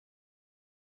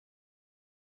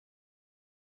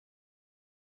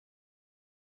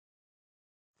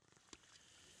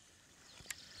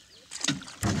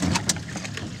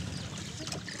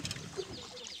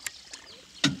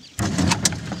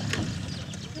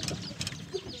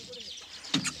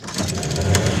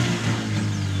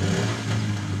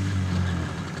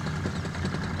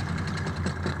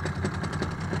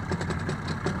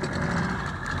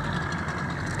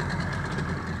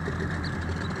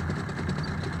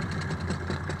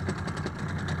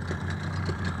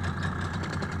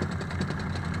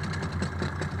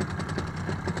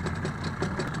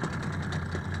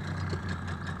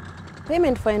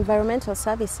Payment for environmental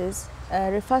services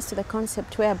refers to the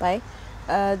concept whereby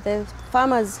the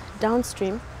farmers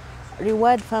downstream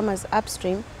reward farmers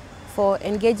upstream for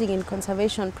engaging in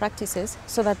conservation practices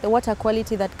so that the water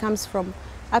quality that comes from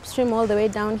upstream all the way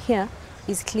down here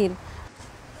is clean.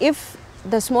 If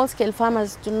the small-scale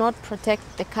farmers do not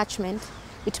protect the catchment,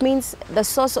 it means the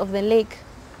source of the lake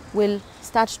will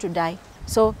start to die.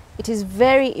 So it is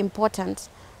very important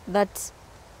that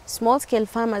small-scale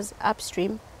farmers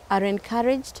upstream are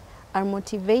encouraged, are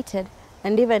motivated,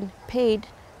 and even paid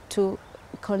to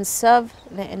conserve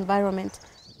the environment.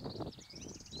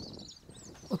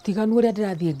 Utiganu uria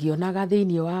ndirathie ngionaga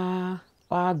thiini wa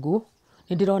ngũ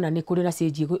ni ndirona ni kuri na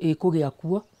cenji ikugia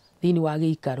kuo thiini wa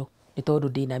giikaro ni tondu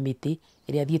ndina miti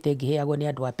iria thiete ngiheagwo ni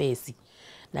andu a PES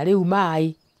na riu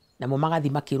mai namo magathi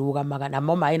makirugamaga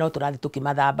namo mai no turathi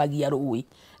tukimathambagia rui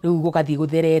riu gukathi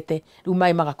gutherete riu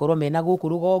mai magakorwo mena guku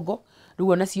rugongo riu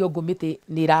ona cio ngũ miti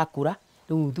ni irakura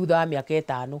riu thutha wa miaka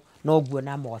 5 no guo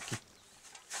na mwaki.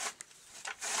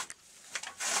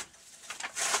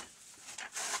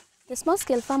 The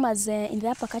small-scale farmers in the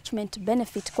upper catchment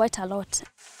benefit quite a lot.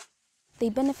 They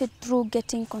benefit through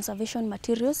getting conservation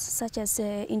materials such as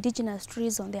indigenous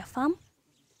trees on their farm.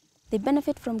 They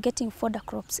benefit from getting fodder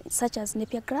crops such as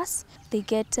napier grass. They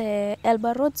get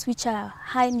elbow rods, which are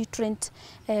high nutrient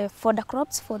fodder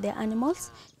crops for their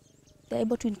animals. They're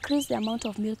able to increase the amount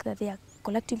of milk that they are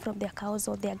collecting from their cows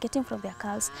or they are getting from their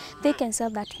cows. They can sell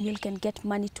that milk and get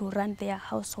money to run their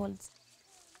households.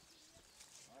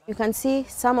 You can see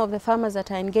some of the farmers that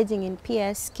are engaging in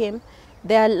PES scheme,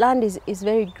 their land is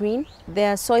very green,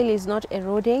 their soil is not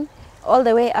eroding. All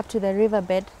the way up to the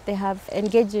riverbed, they have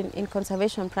engaged in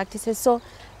conservation practices. So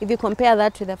if you compare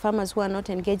that to the farmers who are not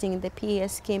engaging in the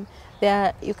PES scheme,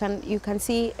 you can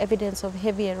see evidence of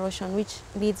heavy erosion, which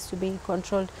needs to be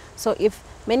controlled. So if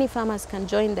many farmers can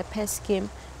join the PES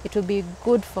scheme, it will be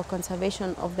good for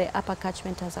conservation of the upper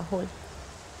catchment as a whole.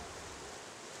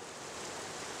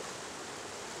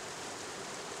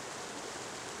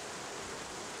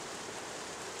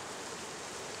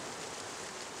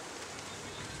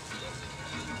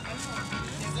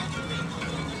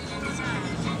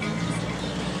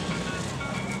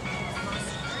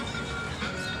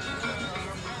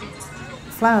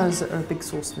 Flowers are a big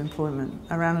source of employment.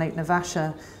 Around Lake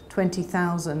Naivasha,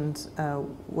 20,000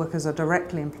 workers are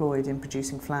directly employed in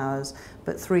producing flowers,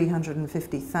 but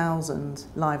 350,000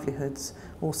 livelihoods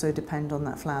also depend on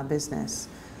that flower business.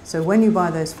 So when you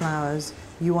buy those flowers,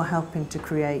 you are helping to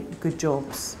create good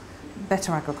jobs,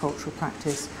 better agricultural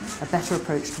practice, a better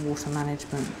approach to water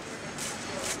management.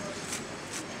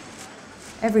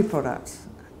 Every product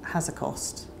has a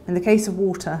cost. In the case of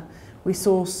water, we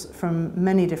source from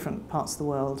many different parts of the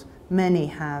world. Many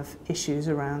have issues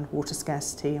around water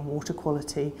scarcity and water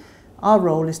quality. Our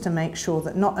role is to make sure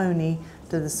that not only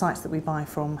do the sites that we buy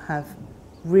from have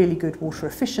really good water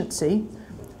efficiency,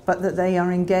 but that they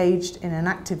are engaged in an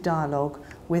active dialogue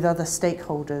with other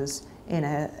stakeholders in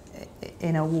a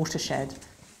watershed.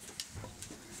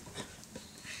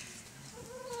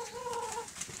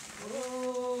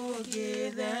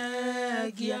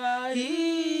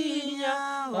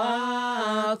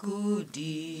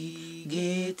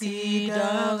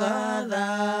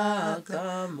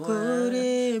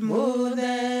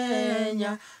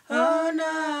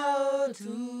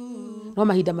 No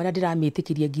mahinda maria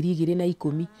ndiramitikirie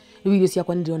 2010 riu irio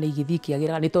ciakwa ndirona igithii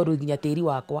kiagera ni tondu nginya tiri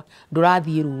wakwa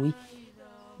ndurathie rui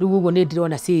riu uguo ni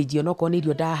ndirona cenji onoko ni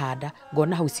irio ndahanda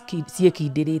ngona hau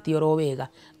ciekindirite oro wega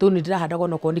tu ni ndirahanda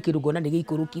onoko ni kirungo na ni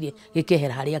giikurukire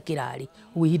gikehera haria kirari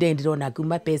uguo ihinda ni ndirona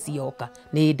kuma PES yoka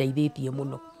ni ndeithitie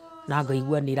muno na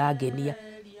ngaigua ni irangenia.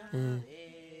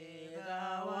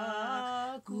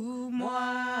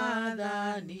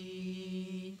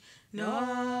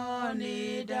 No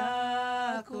ni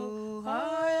ndakuhoya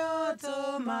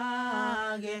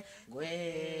tumage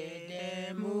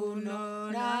gwende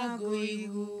muno na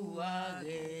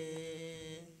nguiguage.